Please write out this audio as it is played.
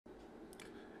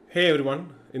Hey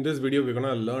everyone, in this video we're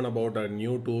gonna learn about a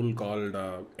new tool called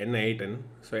N8N.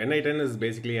 So N8N is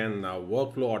basically an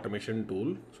workflow automation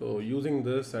tool. So using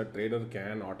this, a trader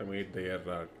can automate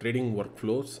their trading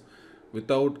workflows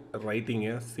without writing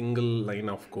a single line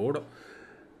of code.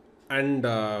 And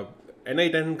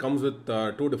N8N comes with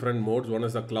two different modes. One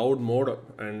is the cloud mode,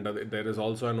 and there is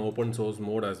also an open source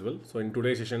mode as well. So in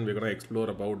today's session, we're going to explore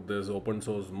about this open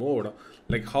source mode,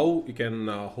 like how you can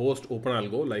host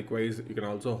OpenAlgo. Likewise, you can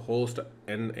also host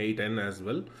N8N as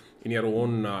well in your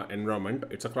own environment.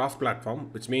 It's a cross-platform,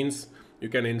 which means you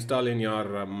can install in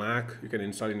your Mac, you can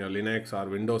install in your Linux or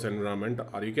Windows environment,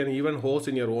 or you can even host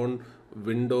in your own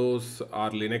Windows or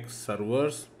Linux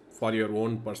servers for your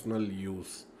own personal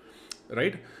use.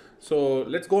 Right, so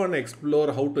let's go and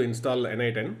explore how to install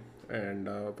N8N. And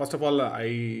first of all,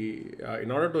 in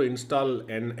order to install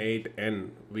N8N,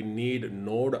 we need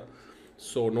Node.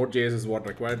 So Node.js is what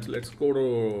required. So let's go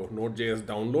to Node.js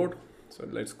download. So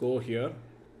let's go here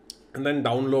and then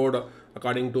download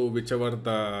according to whichever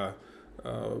the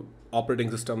operating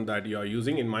system that you are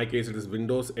using. In my case, it is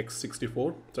Windows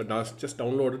x64. So just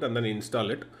download it and then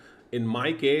install it. In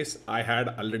my case, I had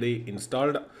already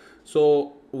installed.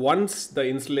 So once the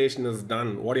installation is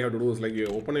done, what you have to do is like you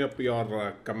open up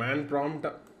your command prompt.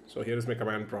 So here is my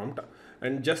command prompt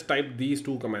and just type these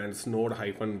two commands,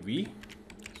 node-v.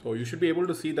 So you should be able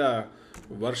to see the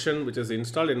version which is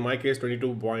installed. In my case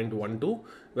 22.12,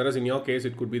 whereas in your case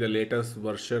it could be the latest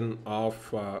version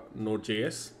of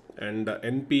Node.js. And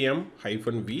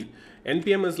npm-v.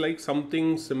 npm is like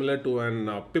something similar to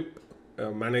an pip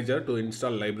manager to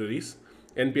install libraries.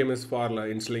 npm is for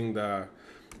installing the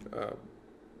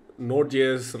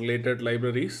Node.js related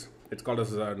libraries. It's called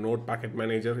as a Node Packet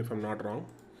Manager, if I'm not wrong.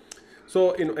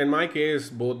 So in my case,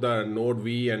 both the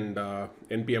Node-v and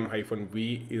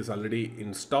npm-v is already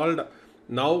installed.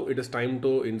 Now it is time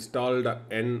to install the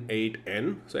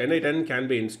N8N. So N8N can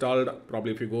be installed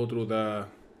probably if you go through the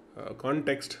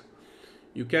context.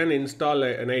 You can install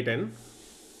N8N.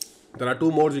 There are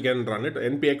two modes you can run it.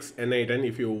 npx N8N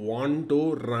if you want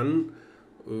to run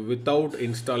without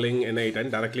installing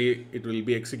N8N directly, it will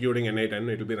be executing N8N,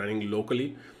 it will be running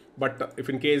locally. But if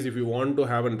you want to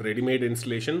have a ready-made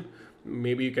installation,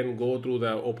 maybe you can go through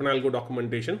the OpenAlgo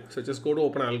documentation. So just go to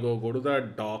OpenAlgo, go to the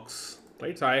docs,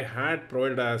 right? So I had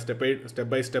provided a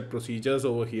step-by-step procedures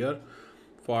over here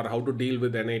for how to deal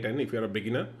with N8N if you're a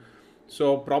beginner.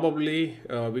 So probably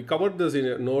we covered this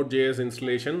in Node.js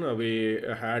installation. We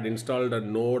had installed a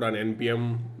Node and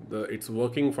npm. It's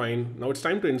working fine. Now it's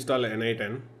time to install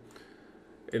N8N.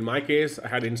 In my case, I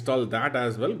had installed that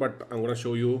as well, but I'm going to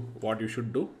show you what you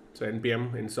should do. So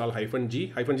npm install -g.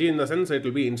 -g in the sense it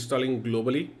will be installing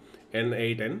globally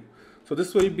N8N. So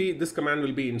this command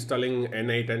will be installing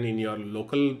N8N in your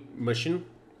local machine.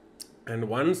 And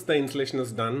once the installation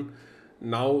is done,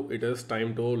 now it is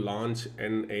time to launch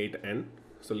N8N.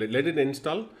 So let it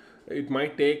install. It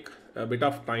might take a bit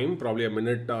of time, probably a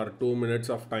minute or 2 minutes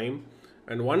of time.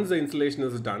 And once the installation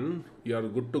is done, you are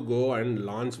good to go and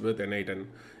launch with N8N.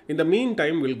 In the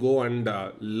meantime, we'll go and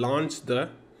launch the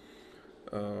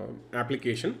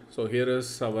application. So here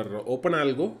is our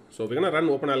OpenAlgo. So we're going to run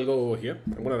OpenAlgo over here.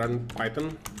 I'm going to run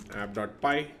python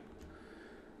app.py,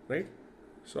 right?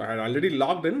 So I had already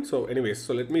logged in. So anyways,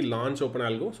 so let me launch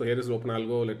OpenAlgo. So here is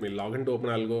OpenAlgo. Let me log into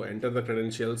OpenAlgo, enter the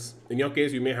credentials. In your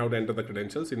case, you may have to enter the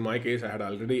credentials. In my case, I had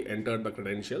already entered the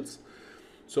credentials.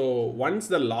 So once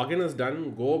the login is done,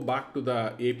 go back to the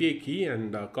API key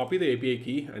and copy the API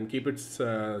key and keep it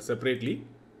separately.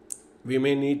 We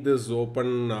may need this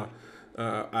OpenAlgo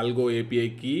API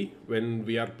key when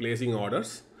we are placing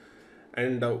orders.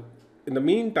 And in the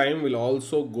meantime, we'll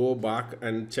also go back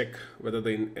and check whether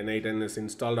the N8N is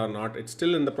installed or not. It's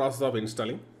still in the process of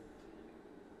installing.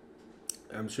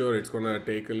 I'm sure it's going to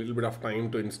take a little bit of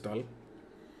time to install.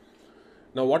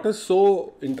 Now, what is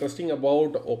so interesting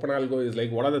about OpenAlgo is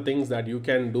like what are the things that you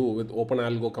can do with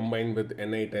OpenAlgo combined with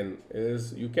N8N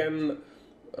is you can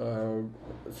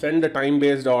send the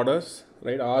time-based orders,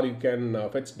 right? Or you can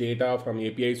fetch data from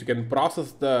APIs. You can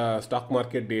process the stock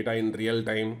market data in real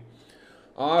time.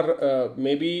 Or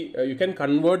maybe you can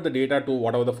convert the data to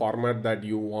whatever the format that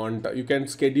you want. You can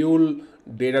schedule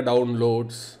data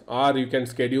downloads, or you can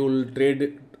schedule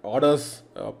trade orders,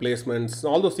 placements.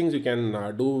 All those things you can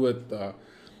do with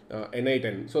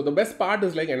N8N. So the best part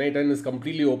is like N8N is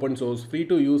completely open source, free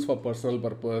to use for personal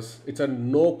purpose. It's a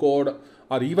no code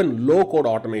or even low code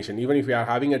automation. Even if you are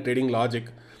having a trading logic,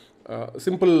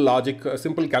 simple logic,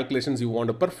 simple calculations you want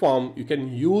to perform, you can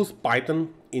use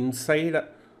Python inside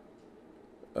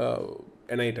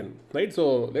N8N, right?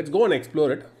 So let's go and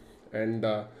explore it. And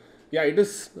Yeah, it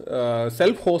is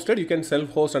self-hosted. You can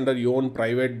self-host under your own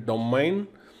private domain,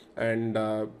 and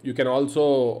you can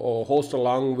also host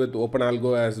along with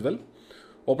OpenAlgo as well.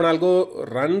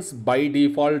 OpenAlgo runs by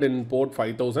default in port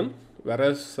 5000,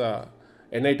 whereas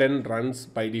N8N runs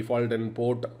by default in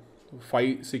port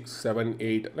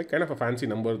 5678, like kind of a fancy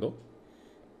number though.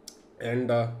 And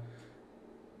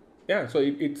yeah, so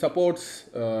it supports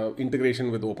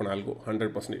integration with OpenAlgo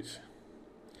 100%.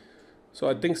 So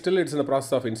I think still it's in the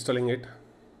process of installing it.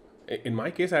 In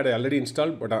my case, I had already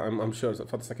installed, but I'm sure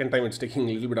for the second time it's taking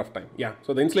a little bit of time. Yeah,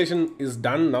 so the installation is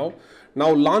done now.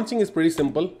 Now launching is pretty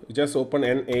simple. You just open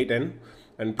N8N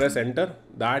and press enter.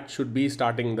 That should be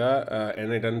starting the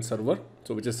N8N server.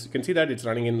 So which is, you can see that it's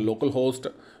running in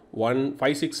localhost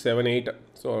 15678.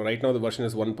 So right now the version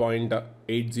is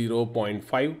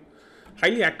 1.80.5.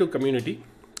 Highly active community,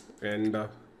 and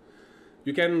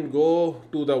you can go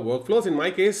to the workflows. In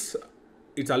my case,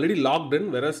 it's already logged in,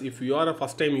 whereas if you are a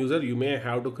first time user, you may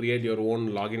have to create your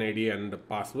own login ID and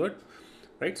password,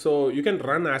 right? So you can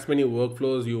run as many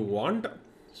workflows you want.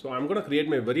 So I'm going to create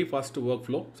my very first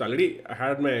workflow. So already I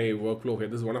had my workflow here.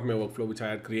 This is one of my workflow which I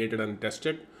had created and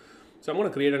tested. So I'm going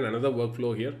to create another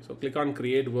workflow here. So click on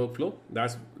create workflow.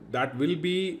 That will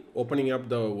be opening up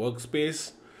the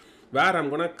workspace where I'm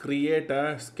going to create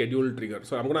a schedule trigger.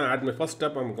 So I'm going to add my first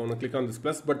step. I'm going to click on this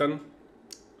plus button.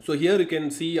 So here you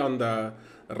can see on the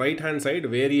right hand side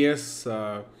various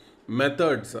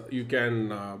methods you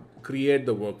can create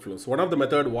the workflows. One of the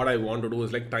method what I want to do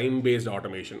is like time based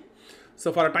automation.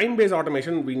 So for a time based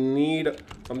automation, we need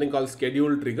something called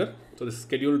schedule trigger. So the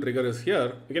schedule trigger is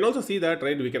here. You can also see that,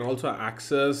 right? We can also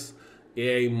access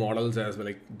AI models as well,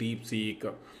 like DeepSeek,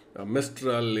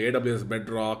 Mistral, AWS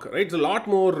Bedrock, right? It's a lot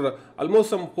more,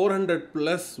 almost some 400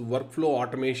 plus workflow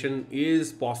automation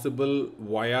is possible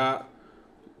via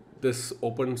this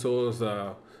open source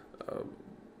N8N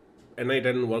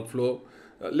workflow.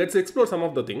 Let's explore some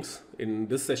of the things in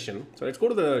this session. So let's go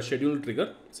to the schedule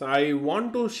trigger. So I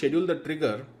want to schedule the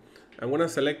trigger. I'm going to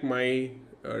select my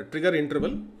trigger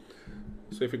interval.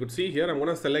 So if you could see here, I'm going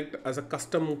to select as a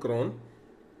custom cron.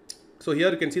 So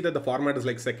here you can see that the format is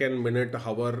like second, minute,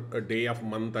 hour, a day of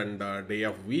month, and day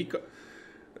of week.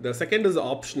 The second is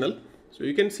optional. So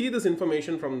you can see this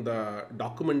information from the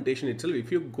documentation itself.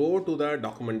 If you go to the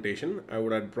documentation, I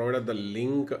would have provided the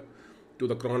link to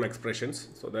the cron expressions.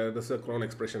 So there is a cron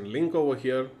expression link over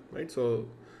here, right? So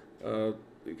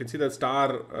you can see that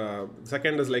star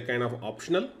second is like kind of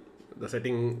optional. The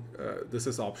setting, this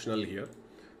is optional here.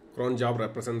 Cron job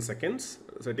represents seconds.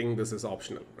 Setting this is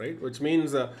optional, right? Which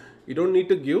means you don't need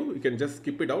to give, you can just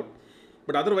skip it out.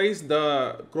 But otherwise,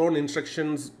 the cron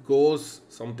instructions goes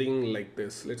something like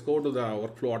this. Let's go to the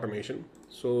workflow automation.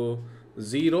 So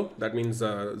 0, that means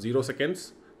 0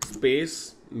 seconds.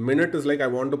 Space, minute is like I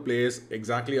want to place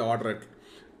exactly order at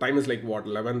time is like what,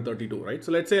 11:32, right?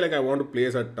 So let's say like I want to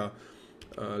place at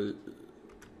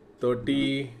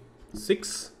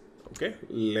 36, okay,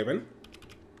 11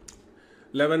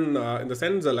 in the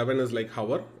sense 11 is like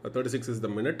hour, 36 is the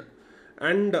minute,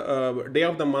 and day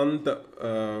of the month,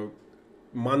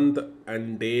 month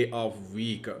and day of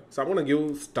week. So I'm going to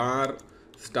give star,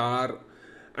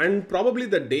 and probably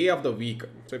the day of the week.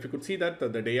 So if you could see that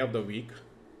the day of the week,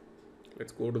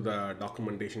 let's go to the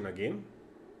documentation again.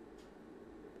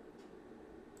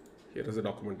 Here is the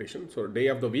documentation. So day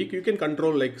of the week, you can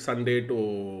control like Sunday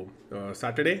to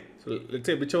Saturday. So let's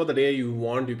say whichever the day you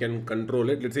want, you can control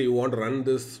it. Let's say you want to run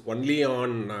this only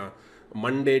on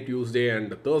Monday, Tuesday and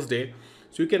Thursday.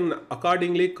 So you can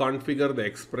accordingly configure the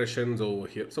expressions over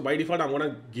here. So by default, I'm going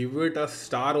to give it a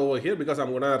star over here because I'm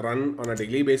going to run on a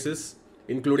daily basis,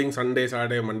 including Sunday,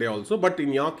 Saturday, Monday also. But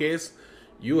in your case,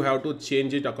 you have to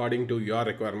change it according to your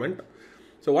requirement.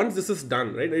 So once this is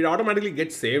done, right, it automatically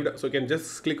gets saved. So you can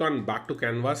just click on back to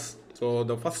canvas. So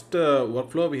the first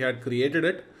workflow, we had created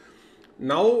it.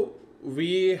 Now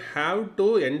we have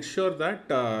to ensure that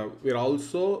we're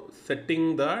also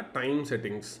setting the time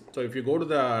settings. So if you go to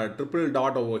the triple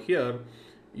dot over here,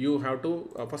 you have to,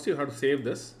 first you have to save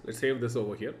this. Let's save this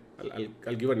over here.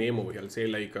 I'll give a name over here. I'll say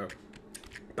like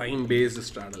time-based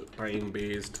straddle,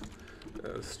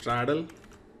 straddle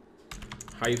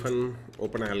hyphen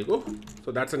OpenAlgo.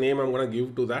 So that's a name I'm going to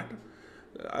give to that.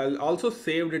 I'll also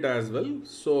saved it as well.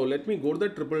 So let me go to the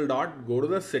triple dot, go to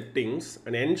the settings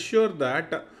and ensure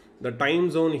that the time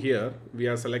zone here we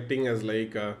are selecting as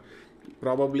like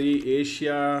probably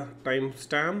Asia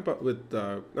timestamp with,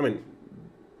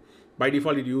 by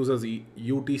default it uses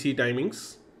UTC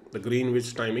timings, the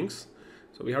Greenwich timings.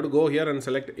 So we have to go here and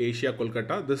select Asia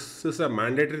Kolkata. This is a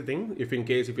mandatory thing if in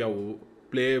case if you have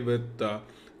play with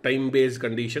time-based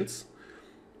conditions,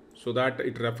 so that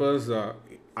it refers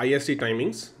IST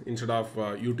timings instead of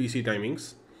UTC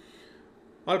timings.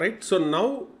 All right, so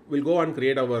now we'll go and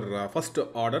create our first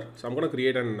order. So I'm going to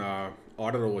create an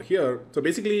order over here. So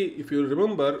basically, if you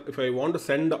remember, if I want to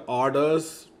send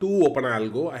orders to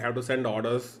OpenAlgo, I have to send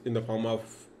orders in the form of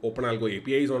OpenAlgo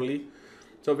APIs only.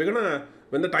 So we're gonna,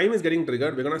 when the time is getting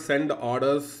triggered, we're gonna send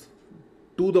orders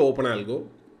to the OpenAlgo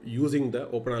using the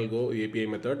OpenAlgo API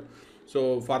method.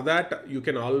 So for that, you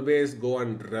can always go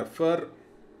and refer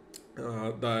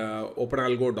the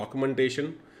OpenAlgo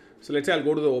documentation. So let's say I'll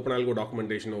go to the OpenAlgo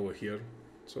documentation over here.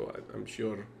 So I'm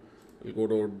sure I'll go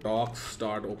to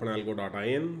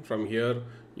docs.openalgo.in. From here,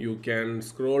 you can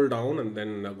scroll down and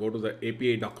then go to the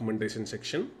API documentation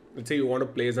section. Let's say you want to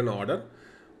place an order.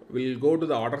 We'll go to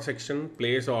the order section,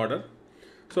 place order.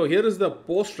 So here is the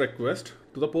post request.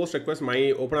 To the post request, my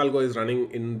OpenAlgo is running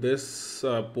in this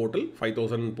portal.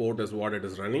 5000 port is what it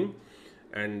is running.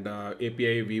 And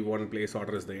API v1 place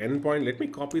order is the endpoint. Let me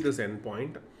copy this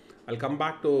endpoint. I'll come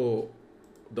back to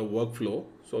the workflow.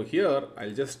 So here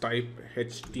I'll just type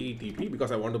HTTP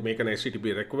because I want to make an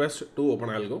HTTP request to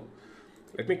OpenAlgo.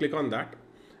 Let me click on that.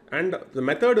 And the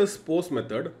method is post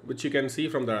method, which you can see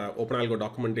from the OpenAlgo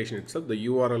documentation itself. The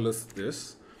URL is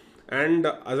this. And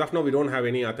as of now, we don't have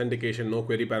any authentication, no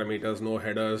query parameters, no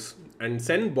headers. And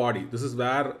send body. This is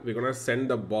where we're going to send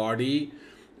the body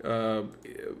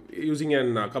using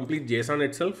a complete JSON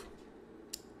itself.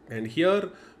 And here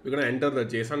we're going to enter the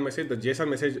JSON message. The JSON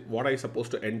message, what I'm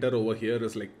supposed to enter over here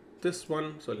is like this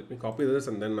one. So let me copy this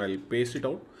and then I'll paste it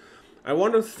out. I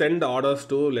want to send orders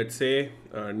to, let's say,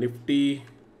 Nifty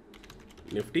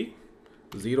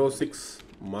 06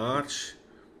 March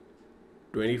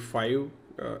 25.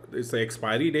 It's the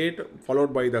expiry date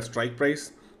followed by the strike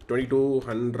price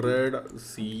 2200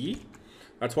 CE.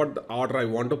 That's what the order I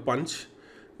want to punch.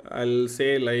 I'll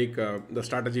say like the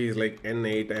strategy is like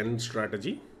N8N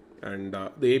strategy. And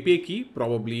the API key,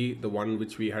 probably the one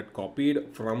which we had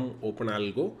copied from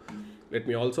OpenAlgo. Let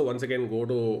me also once again go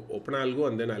to OpenAlgo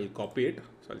and then I'll copy it.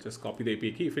 So I'll just copy the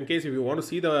API key. If you want to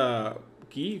see the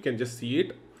key, you can just see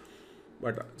it.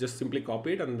 But just simply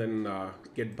copy it and then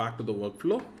get back to the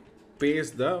workflow.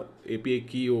 Paste the API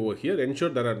key over here. Ensure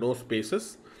there are no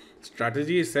spaces.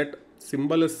 Strategy is set.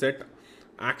 Symbol is set.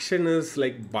 Action is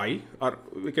like buy, or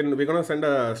we're gonna send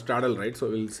a straddle, right?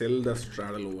 So we'll sell the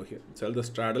straddle over here. Sell the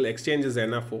straddle. Exchange is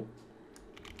NFO,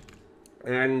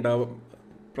 and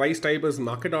price type is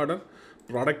market order.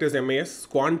 Product is MAS.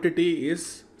 Quantity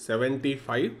is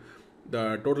 75.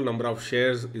 The total number of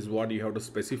shares is what you have to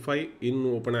specify in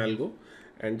OpenAlgo,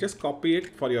 and just copy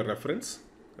it for your reference,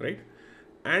 right?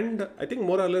 And I think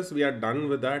more or less we are done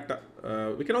with that.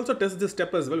 We can also test this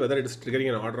step as well, whether it is triggering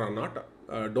an order or not.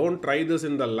 Don't try this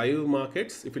in the live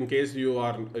markets. If in case you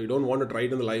don't want to try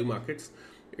it in the live markets,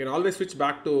 you can always switch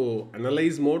back to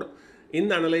analyze mode. In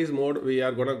the analyze mode, we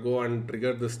are going to go and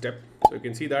trigger this step. So you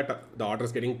can see that the order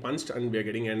is getting punched and we are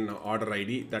getting an order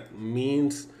ID. That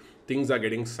means things are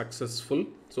getting successful.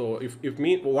 So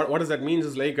what does that mean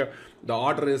is like the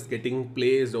order is getting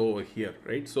placed over here,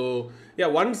 right? So yeah,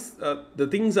 once the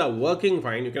things are working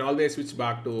fine, you can always switch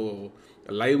back to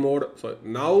live mode. So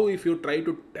now if you try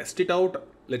to test it out,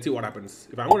 let's see what happens.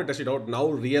 If I'm going to test it out, now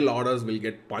real orders will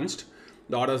get punched.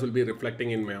 The orders will be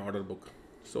reflecting in my order book.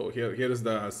 So here is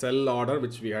the sell order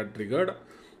which we had triggered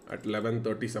at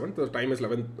 11:37. So the time is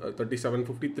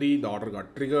 11:37:53. The order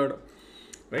got triggered.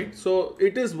 Right, so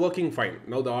it is working fine.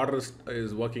 Now the order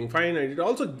is working fine, and it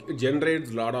also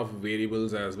generates a lot of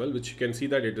variables as well, which you can see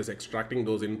that it is extracting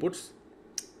those inputs.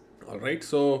 All right,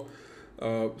 so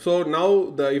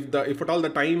now if at all the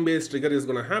time-based trigger is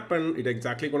going to happen, it's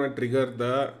exactly going to trigger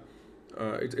the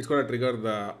it's going to trigger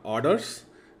the orders.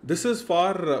 This is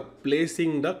for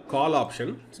placing the call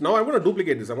option. So now I'm going to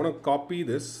duplicate this. I'm going to copy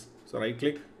this. So right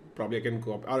click, probably I can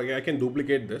copy, or I can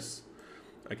duplicate this.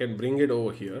 I can bring it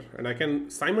over here and I can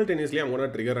simultaneously, I'm going to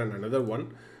trigger another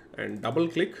one and double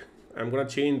click. I'm going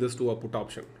to change this to a put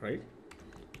option, right?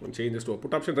 I'm going to change this to a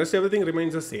put option. Rest everything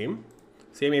remains the same.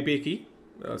 Same API key.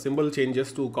 Symbol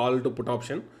changes to call to put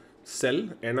option. Sell,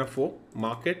 NFO,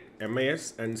 market,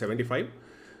 MAS and 75.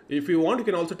 If you want, you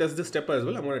can also test this step as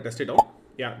well. I'm going to test it out.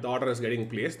 Yeah, the order is getting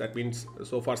placed. That means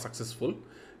so far successful.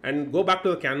 And go back to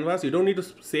the canvas. You don't need to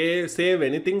save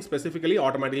anything specifically.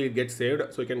 Automatically it gets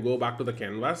saved. So you can go back to the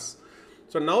canvas.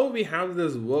 So now we have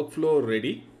this workflow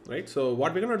ready, right? So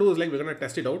what we're going to do is like, we're going to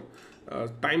test it out.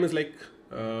 Time is like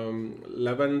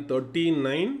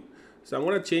 11:39. So I'm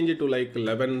going to change it to like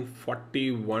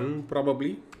 11:41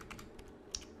 probably.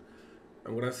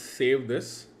 I'm going to save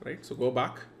this, right? So go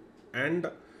back and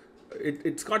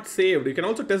it's got saved. You can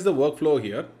also test the workflow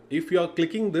here. If you are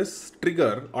clicking this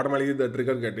trigger, automatically the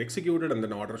trigger get executed and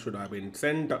then order should have been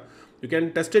sent. You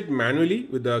can test it manually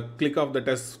with the click of the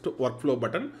test workflow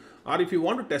button, or if you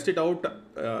want to test it out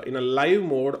in a live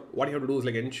mode, what you have to do is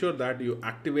like ensure that you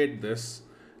activate this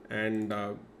and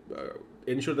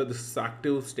ensure that this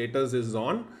active status is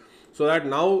on, so that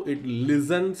now it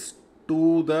listens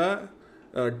to the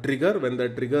trigger. When the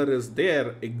trigger is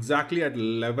there, exactly at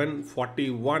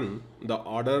 11:41 the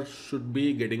order should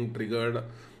be getting triggered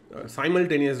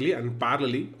simultaneously, and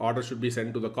parallelly order should be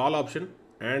sent to the call option,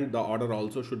 and the order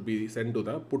also should be sent to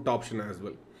the put option as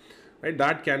well, right?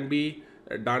 That can be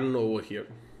done over here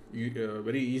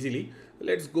very easily.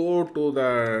 Let's go to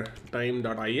the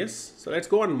time.is. So let's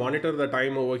go and monitor the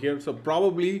time over here. So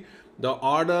probably the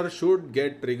order should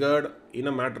get triggered in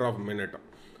a matter of a minute.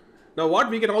 Now what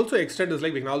we can also extend is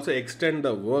like we can also extend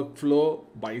the workflow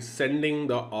by sending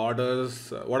the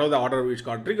orders, whatever the order which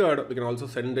got triggered, we can also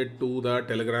send it to the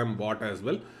Telegram bot as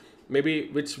well, maybe,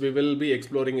 which we will be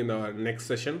exploring in the next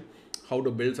session, how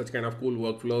to build such kind of cool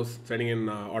workflows, sending in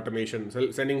automation,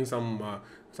 sending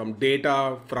some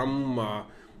data from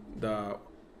the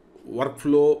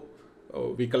workflow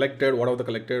we collected, whatever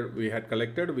we had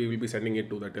collected, we will be sending it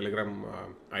to the Telegram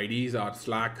IDs or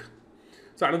Slack.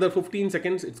 So another 15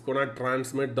 seconds, it's gonna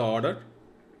transmit the order.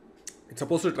 It's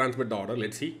supposed to transmit the order.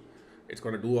 Let's see it's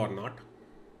gonna do or not.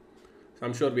 So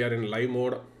I'm sure we are in live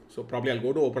mode. So probably I'll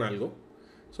go to OpenAlgo.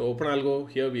 So OpenAlgo,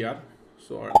 here we are.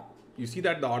 So you see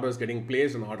that the order is getting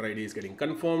placed and order ID is getting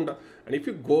confirmed. And if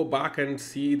you go back and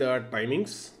see the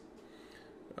timings,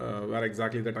 where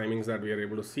exactly the timings that we are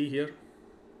able to see here.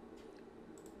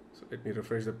 So let me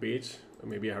refresh the page.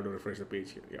 Maybe I have to refresh the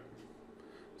page here. Yeah.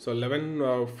 So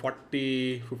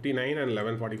 11:40:59 and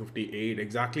 11:40:58,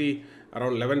 exactly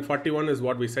around 11:41 is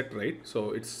what we set, right?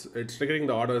 So it's triggering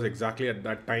the orders exactly at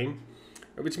that time,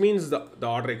 which means the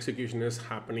order execution is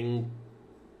happening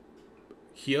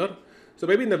here. So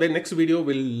maybe in the next video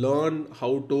we'll learn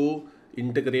how to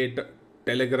integrate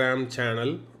Telegram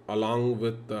channel along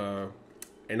with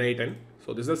N8N.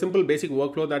 So this is a simple basic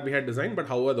workflow that we had designed, but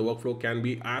however the workflow can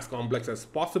be as complex as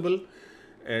possible.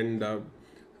 And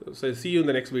so see you in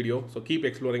the next video. So keep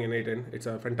exploring N8N. It's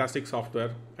a fantastic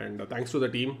software, and thanks to the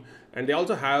team. And they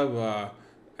also have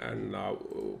an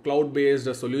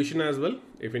cloud-based solution as well.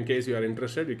 If in case you are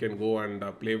interested, you can go and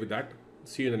play with that.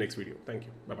 See you in the next video. Thank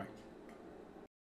you. Bye-bye.